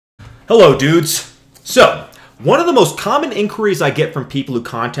Hello, dudes. So, one of the most common inquiries I get from people who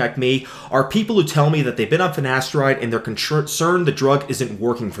contact me are people who tell me that they've been on finasteride and they're concerned the drug isn't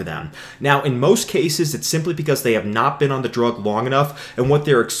working for them. Now, in most cases, it's simply because they have not been on the drug long enough, and what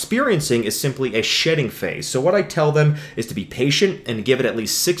they're experiencing is simply a shedding phase. So what I tell them is to be patient and give it at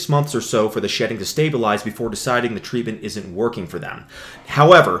least 6 months or so for the shedding to stabilize before deciding the treatment isn't working for them.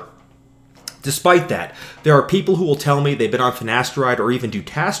 However, despite that, there are people who will tell me they've been on finasteride or even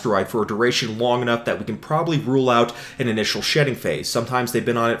dutasteride for a duration long enough that we can probably rule out an initial shedding phase. Sometimes they've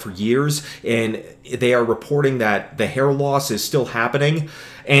been on it for years and they are reporting that the hair loss is still happening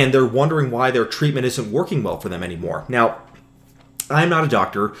and they're wondering why their treatment isn't working well for them anymore. Now, I'm not a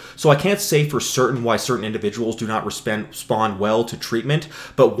doctor, so I can't say for certain why certain individuals do not respond well to treatment,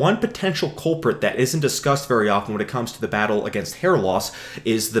 but one potential culprit that isn't discussed very often when it comes to the battle against hair loss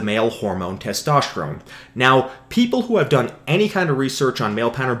is the male hormone testosterone. Now, people who have done any kind of research on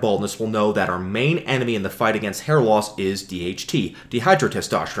male pattern baldness will know that our main enemy in the fight against hair loss is DHT,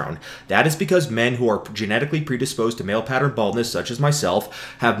 dihydrotestosterone. That is because men who are genetically predisposed to male pattern baldness, such as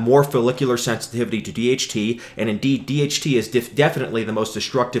myself, have more follicular sensitivity to DHT, and indeed DHT is definitely the most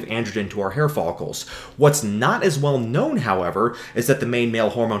destructive androgen to our hair follicles. What's not as well known, however, is that the main male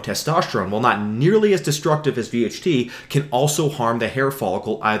hormone testosterone, while not nearly as destructive as DHT, can also harm the hair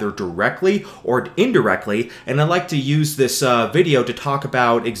follicle either directly or indirectly, and I'd like to use this video to talk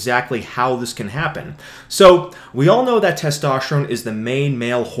about exactly how this can happen. So, we all know that testosterone is the main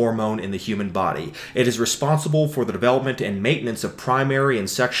male hormone in the human body. It is responsible for the development and maintenance of primary and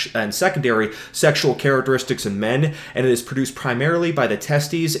secondary sexual characteristics in men, and it is produced primarily by the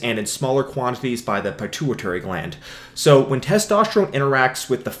testes and in smaller quantities by the pituitary gland. So when testosterone interacts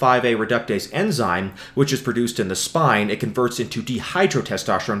with the 5A reductase enzyme, which is produced in the spine, it converts into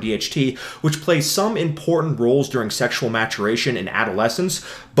dihydrotestosterone, DHT, which plays some important roles during sexual maturation in adolescence,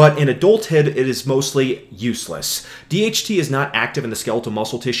 but in adulthood it is mostly useless. DHT is not active in the skeletal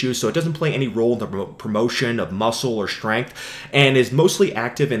muscle tissue, so it doesn't play any role in the promotion of muscle or strength, and is mostly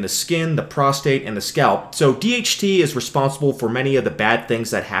active in the skin, the prostate, and the scalp. So DHT is responsible for many of the bad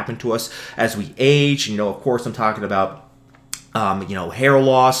things that happen to us as we age. You know, of course, I'm talking about hair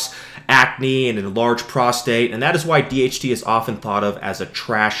loss, acne, and an enlarged prostate, and that is why DHT is often thought of as a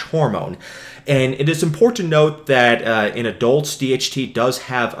trash hormone. And it is important to note that in adults, DHT does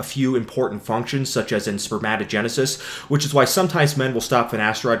have a few important functions, such as in spermatogenesis, which is why sometimes men will stop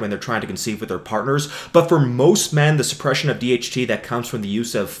finasteride when they're trying to conceive with their partners. But for most men, the suppression of DHT that comes from the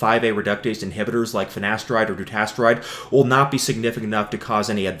use of 5A reductase inhibitors like finasteride or dutasteride will not be significant enough to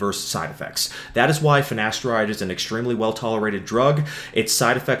cause any adverse side effects. That is why finasteride is an extremely well-tolerated drug. Its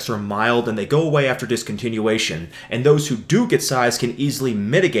side effects are mild and they go away after discontinuation. And those who do get SIDEs can easily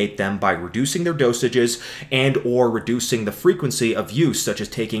mitigate them by reducing their dosages and or reducing the frequency of use, such as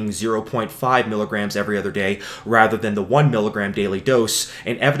taking 0.5 milligrams every other day rather than the 1 milligram daily dose.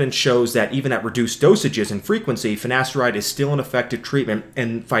 And evidence shows that even at reduced dosages and frequency, finasteride is still an effective treatment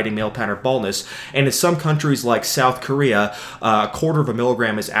in fighting male pattern baldness. And in some countries like South Korea, a quarter of a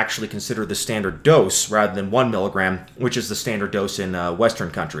milligram is actually considered the standard dose rather than 1 milligram, which is the standard dose in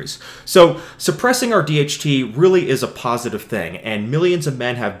Western countries. So suppressing our DHT really is a positive thing, and millions of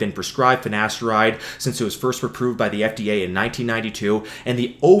men have been prescribed finasteride since it was first approved by the FDA in 1992, and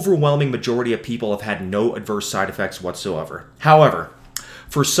the overwhelming majority of people have had no adverse side effects whatsoever. However,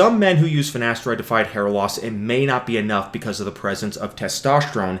 for some men who use finasteride to fight hair loss, it may not be enough because of the presence of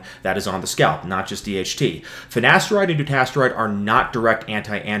testosterone that is on the scalp, not just DHT. Finasteride and dutasteride are not direct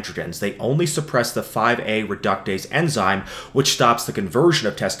anti-androgens. They only suppress the 5A reductase enzyme, which stops the conversion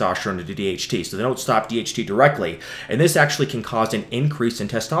of testosterone to DHT. So they don't stop DHT directly. And this actually can cause an increase in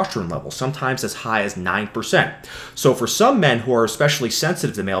testosterone levels, sometimes as high as 9%. So for some men who are especially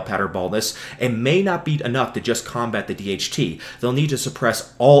sensitive to male pattern baldness, it may not be enough to just combat the DHT. They'll need to suppress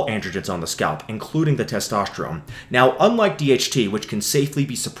all androgens on the scalp, including the testosterone. Now, unlike DHT, which can safely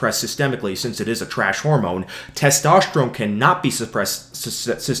be suppressed systemically since it is a trash hormone, testosterone cannot be suppressed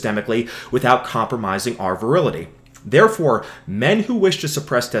systemically without compromising our virility. Therefore, men who wish to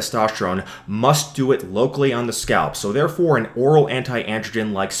suppress testosterone must do it locally on the scalp. So therefore, an oral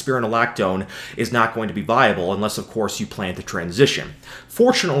anti-androgen like spironolactone is not going to be viable unless, of course, you plan to transition.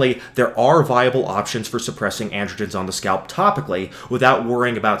 Fortunately, there are viable options for suppressing androgens on the scalp topically without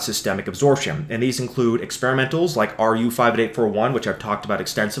worrying about systemic absorption. And these include experimentals like RU58841, which I've talked about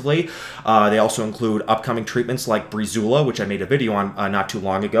extensively. They also include upcoming treatments like Breezula, which I made a video on not too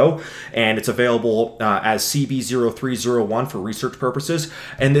long ago. And it's available as CB0301 for research purposes.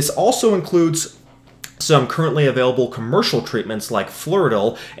 And this also includes some currently available commercial treatments like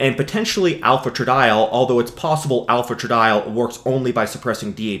Fluridil and potentially alpha-estradiol, although it's possible alpha-estradiol works only by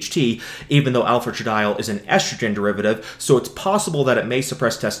suppressing DHT, even though alpha-estradiol is an estrogen derivative, so it's possible that it may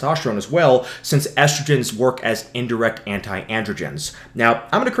suppress testosterone as well, since estrogens work as indirect anti-androgens. Now,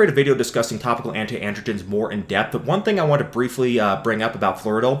 I'm going to create a video discussing topical anti-androgens more in depth, but one thing I want to briefly bring up about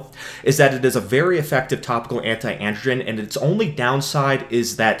Fluridil is that it is a very effective topical anti-androgen, and its only downside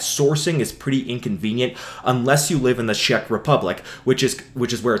is that sourcing is pretty inconvenient unless you live in the Czech Republic, which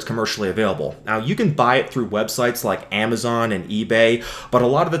is where it's commercially available. Now, you can buy it through websites like Amazon and eBay, but a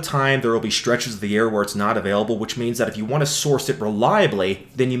lot of the time there will be stretches of the year where it's not available, which means that if you want to source it reliably,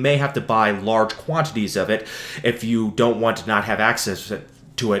 then you may have to buy large quantities of it if you don't want to not have access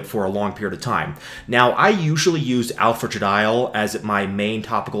to it for a long period of time. Now, I usually use alpha-estradiol as my main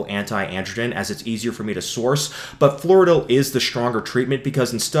topical anti-androgen, as it's easier for me to source, but Fluridil is the stronger treatment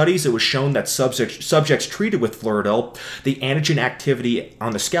because in studies it was shown that subjects treated with Fluridil, the antigen activity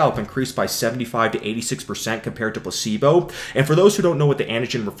on the scalp increased by 75 to 86% compared to placebo. And for those who don't know what the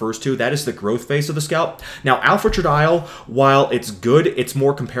antigen refers to, that is the growth phase of the scalp. Now, alpha-estradiol, while it's good, it's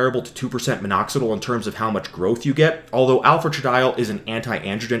more comparable to 2% minoxidil in terms of how much growth you get, although alpha-estradiol is an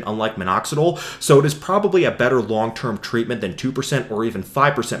anti-androgen unlike minoxidil, so it is probably a better long-term treatment than 2% or even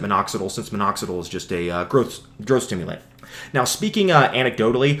 5% minoxidil, since minoxidil is just a growth stimulant. Now, speaking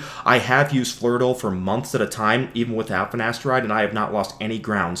anecdotally, I have used Fluridil for months at a time, even without finasteride, and I have not lost any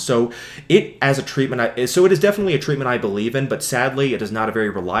ground. So it, as a treatment, it is definitely a treatment I believe in, but sadly, it is not a very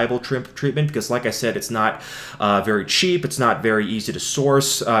reliable treatment because, like I said, it's not very cheap. It's not very easy to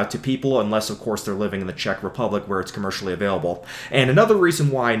source to people, unless, of course, they're living in the Czech Republic where it's commercially available. And another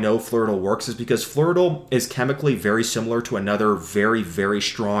reason why I know Fluridil works is because Fluridil is chemically very similar to another very, very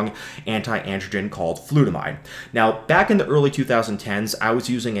strong anti-androgen called flutamide. Now, back in the early 2010s, I was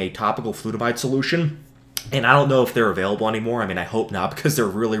using a topical flutamide solution, and I don't know if they're available anymore. I mean, I hope not, because they're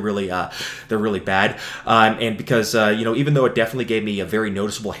really bad. And because, you know, even though it definitely gave me a very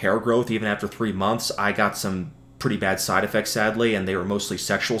noticeable hair growth, even after 3 months, I got some pretty bad side effects, sadly, and they were mostly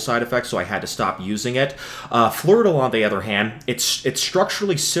sexual side effects, so I had to stop using it. Fluridil, on the other hand, it's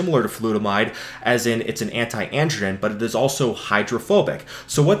structurally similar to flutamide, as in it's an anti-androgen, but it is also hydrophobic.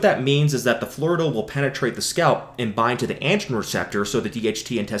 So what that means is that the Fluridil will penetrate the scalp and bind to the androgen receptor, so the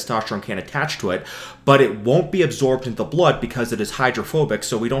DHT and testosterone can attach to it, but it won't be absorbed into the blood because it is hydrophobic,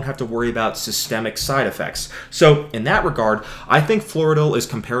 so we don't have to worry about systemic side effects. So in that regard, I think Fluridil is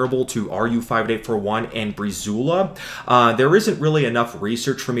comparable to RU5841 and Breezula. There isn't really enough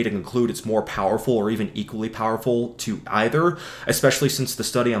research for me to conclude it's more powerful or even equally powerful to either, especially since the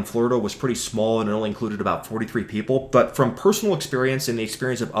study on Fluridil was pretty small and it only included about 43 people. But from personal experience and the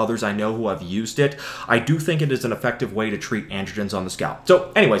experience of others I know who have used it, I do think it is an effective way to treat androgens on the scalp.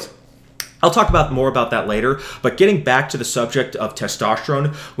 So anyways, I'll talk more about that later, but getting back to the subject of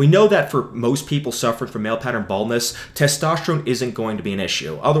testosterone, we know that for most people suffering from male pattern baldness, testosterone isn't going to be an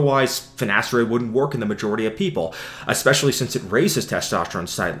issue. Otherwise, finasteride wouldn't work in the majority of people, especially since it raises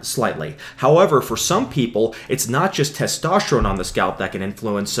testosterone slightly. However, for some people, it's not just testosterone on the scalp that can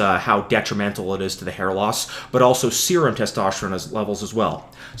influence how detrimental it is to the hair loss, but also serum testosterone levels as well.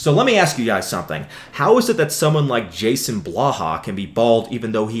 So let me ask you guys something. How is it that someone like Jason Blaha can be bald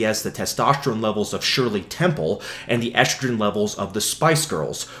even though he has the testosterone levels of Shirley Temple and the estrogen levels of the Spice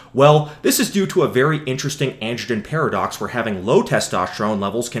Girls? Well, this is due to a very interesting androgen paradox where having low testosterone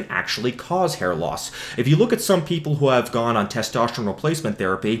levels can actually cause hair loss. If you look at some people who have gone on testosterone replacement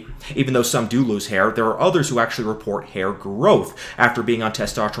therapy, even though some do lose hair, there are others who actually report hair growth after being on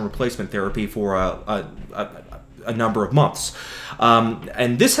testosterone replacement therapy for a number of months.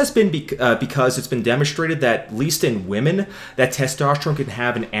 And this has been because it's been demonstrated that, at least in women, that testosterone can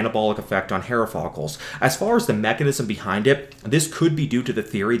have an anabolic effect on hair follicles. As far as the mechanism behind it, this could be due to the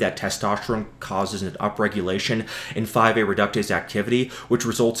theory that testosterone causes an upregulation in 5A reductase activity, which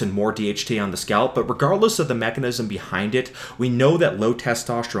results in more DHT on the scalp. But regardless of the mechanism behind it, we know that low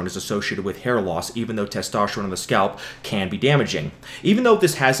testosterone is associated with hair loss, even though testosterone on the scalp can be damaging. Even though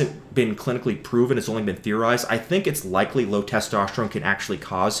this hasn't been clinically proven, it's only been theorized, I think it's likely low testosterone can actually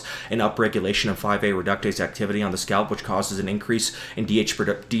cause an upregulation of 5A reductase activity on the scalp, which causes an increase in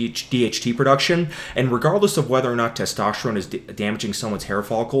DHT production. And regardless of whether or not testosterone is damaging someone's hair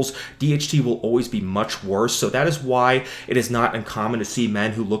follicles, DHT will always be much worse. So that is why it is not uncommon to see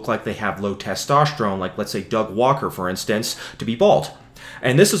men who look like they have low testosterone, like let's say Doug Walker, for instance, to be bald.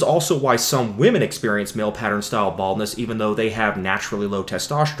 And this is also why some women experience male pattern style baldness even though they have naturally low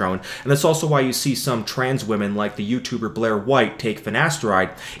testosterone. And that's also why you see some trans women like the YouTuber Blair White take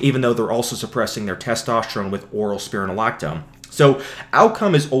finasteride even though they're also suppressing their testosterone with oral spironolactone. So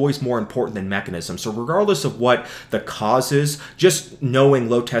outcome is always more important than mechanism. So regardless of what the cause is, just knowing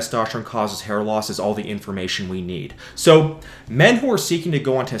low testosterone causes hair loss is all the information we need. So men who are seeking to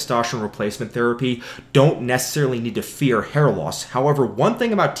go on testosterone replacement therapy don't necessarily need to fear hair loss. However, one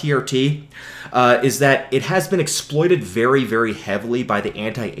thing about TRT is that it has been exploited very, very heavily by the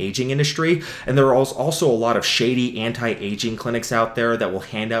anti-aging industry. And there are also a lot of shady anti-aging clinics out there that will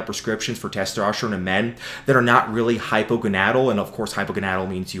hand out prescriptions for testosterone in men that are not really hypogonadal. And of course, hypogonadal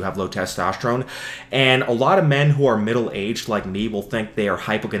means you have low testosterone. And a lot of men who are middle-aged like me will think they are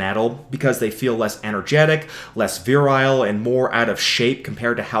hypogonadal because they feel less energetic, less virile, and more out of shape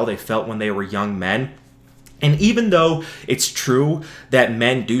compared to how they felt when they were young men. And even though it's true that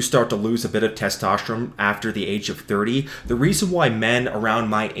men do start to lose a bit of testosterone after the age of 30, the reason why men around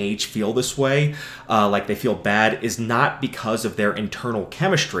my age feel this way, like they feel bad, is not because of their internal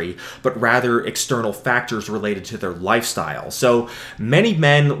chemistry, but rather external factors related to their lifestyle. So many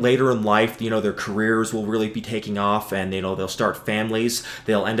men later in life, their careers will really be taking off, and they'll start families.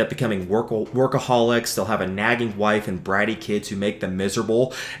 They'll end up becoming workaholics. They'll have a nagging wife and bratty kids who make them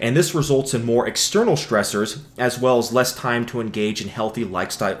miserable. And this results in more external stressors, as well as less time to engage in healthy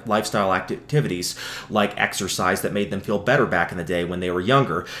lifestyle activities like exercise that made them feel better back in the day when they were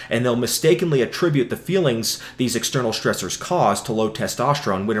younger. And they'll mistakenly attribute the feelings these external stressors cause to low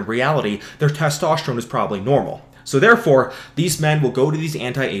testosterone, when in reality, their testosterone is probably normal. So therefore, these men will go to these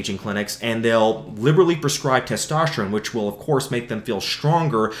anti-aging clinics and they'll liberally prescribe testosterone, which will of course make them feel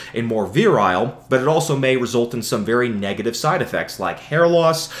stronger and more virile, but it also may result in some very negative side effects like hair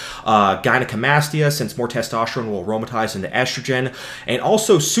loss, gynecomastia, since more testosterone will aromatize into estrogen, and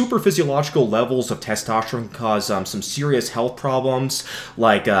also super physiological levels of testosterone can cause some serious health problems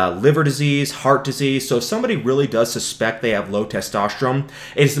like liver disease, heart disease. So if somebody really does suspect they have low testosterone,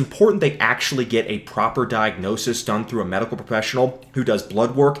 it is important they actually get a proper diagnosis done through a medical professional who does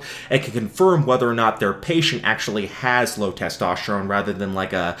blood work and can confirm whether or not their patient actually has low testosterone, rather than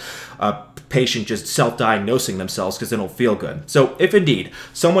like a patient just self-diagnosing themselves because they don't feel good. So if indeed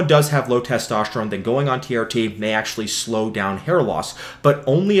someone does have low testosterone, then going on TRT may actually slow down hair loss, but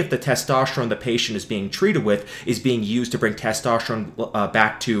only if the testosterone the patient is being treated with is being used to bring testosterone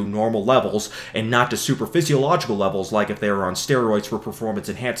back to normal levels and not to super physiological levels like if they were on steroids for performance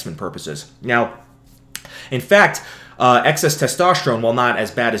enhancement purposes. Now, in fact, excess testosterone, while not as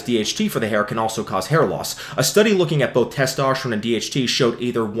bad as DHT for the hair, can also cause hair loss. A study looking at both testosterone and DHT showed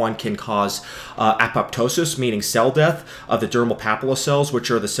either one can cause apoptosis, meaning cell death of the dermal papilla cells, which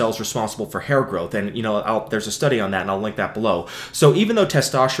are the cells responsible for hair growth. And, there's a study on that, and I'll link that below. So even though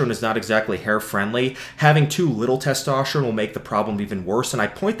testosterone is not exactly hair-friendly, having too little testosterone will make the problem even worse. And I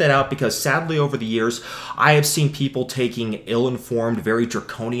point that out because, sadly, over the years, I have seen people taking ill-informed, very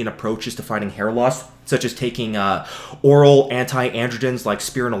draconian approaches to fighting hair loss, such as taking oral anti-androgens like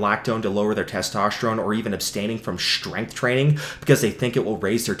spironolactone to lower their testosterone, or even abstaining from strength training because they think it will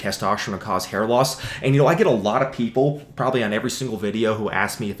raise their testosterone and cause hair loss. And I get a lot of people, probably on every single video, who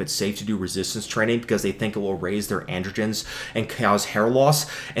ask me if it's safe to do resistance training because they think it will raise their androgens and cause hair loss.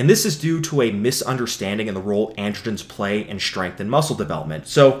 And this is due to a misunderstanding in the role androgens play in strength and muscle development.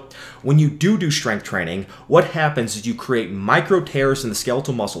 So when you do strength training, what happens is you create micro tears in the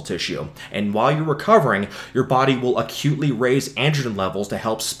skeletal muscle tissue. And while you're recovering, your body will acutely raise androgen levels to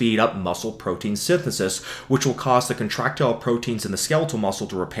help speed up muscle protein synthesis, which will cause the contractile proteins in the skeletal muscle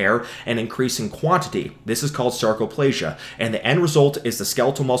to repair and increase in quantity. This is called sarcoplasia, and the end result is the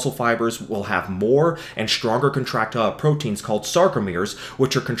skeletal muscle fibers will have more and stronger contractile proteins called sarcomeres,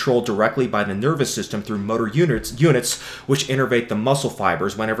 which are controlled directly by the nervous system through motor units which innervate the muscle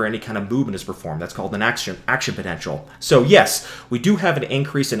fibers whenever any kind of movement is performed. That's called an action potential. So yes, we do have an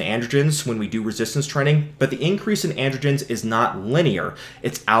increase in androgens when we do resistance training, but the increase in androgens is not linear.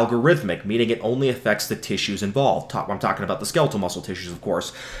 It's algorithmic, meaning it only affects the tissues involved. I'm talking about the skeletal muscle tissues, of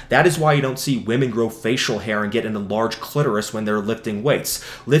course. That is why you don't see women grow facial hair and get an enlarged clitoris when they're lifting weights.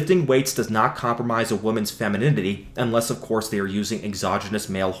 Lifting weights does not compromise a woman's femininity unless, of course, they are using exogenous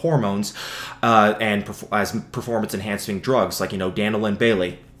male hormones and as performance-enhancing drugs like, Danilin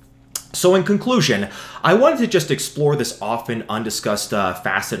Bailey. So in conclusion, I wanted to just explore this often undiscussed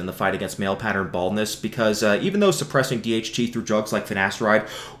facet in the fight against male pattern baldness, because even though suppressing DHT through drugs like finasteride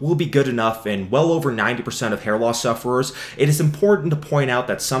will be good enough in well over 90% of hair loss sufferers, it is important to point out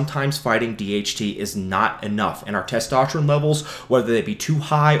that sometimes fighting DHT is not enough, and our testosterone levels, whether they be too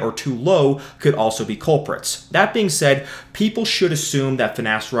high or too low, could also be culprits. That being said, people should assume that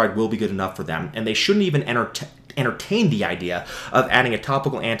finasteride will be good enough for them, and they shouldn't even entertain entertain the idea of adding a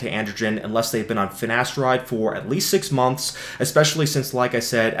topical anti-androgen unless they've been on finasteride for at least 6 months, especially since, like I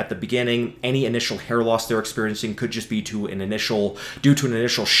said at the beginning, any initial hair loss they're experiencing could just be due to an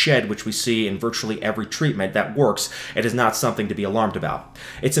initial shed, which we see in virtually every treatment that works. It is not something to be alarmed about.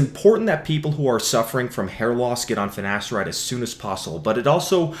 It's important that people who are suffering from hair loss get on finasteride as soon as possible, but it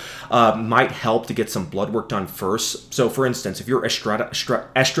also might help to get some blood work done first. So for instance, if your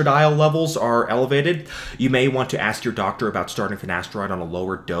estradiol levels are elevated, you may want to ask your doctor about starting finasteride on a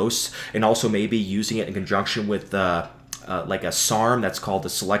lower dose, and also maybe using it in conjunction with like a SARM, that's called the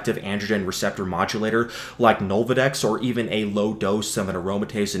selective androgen receptor modulator, like Nolvadex, or even a low dose of an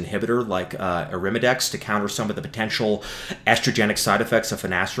aromatase inhibitor like Arimidex, to counter some of the potential estrogenic side effects of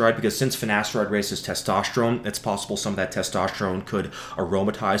finasteride, because since finasteride raises testosterone, it's possible some of that testosterone could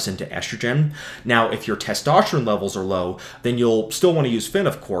aromatize into estrogen. Now, if your testosterone levels are low, then you'll still want to use fin,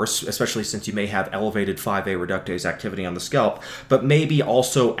 of course, especially since you may have elevated 5A reductase activity on the scalp, but maybe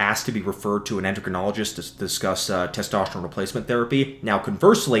also ask to be referred to an endocrinologist to discuss testosterone replacement therapy. Now,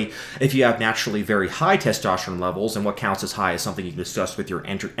 conversely, if you have naturally very high testosterone levels, and what counts as high is something you can discuss with your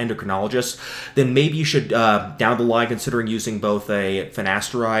endocrinologist, then maybe you should, down the line, considering using both a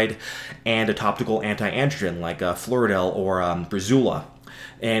finasteride and a topical anti-androgen like Floridel or Brazula.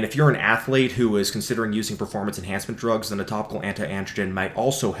 And if you're an athlete who is considering using performance enhancement drugs, then a topical anti-androgen might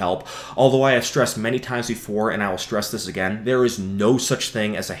also help. Although I have stressed many times before, and I will stress this again, there is no such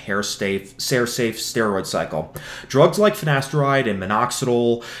thing as a hair-safe steroid cycle. Drugs like finasteride and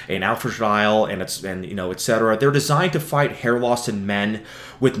minoxidil and alpha-estradiol and etc., they're designed to fight hair loss in men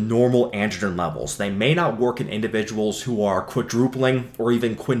with normal androgen levels. They may not work in individuals who are quadrupling or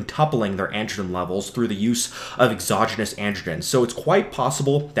even quintupling their androgen levels through the use of exogenous androgens. So it's quite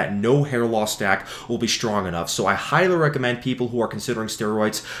possible that no hair loss stack will be strong enough. So I highly recommend people who are considering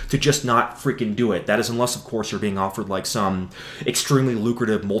steroids to just not freaking do it. That is unless, of course, you're being offered like some extremely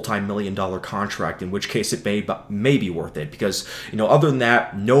lucrative multi-million-dollar contract, in which case it may be worth it, because, other than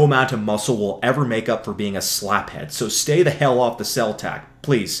that, no amount of muscle will ever make up for being a slaphead. So stay the hell off the cell tack.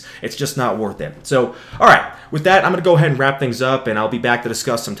 Please, it's just not worth it. So, all right, with that, I'm going to go ahead and wrap things up, and I'll be back to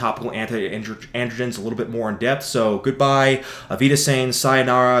discuss some topical anti-androgens a little bit more in depth. So, goodbye, Avita Sane,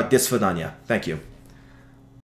 sayonara, disvidanya. Thank you.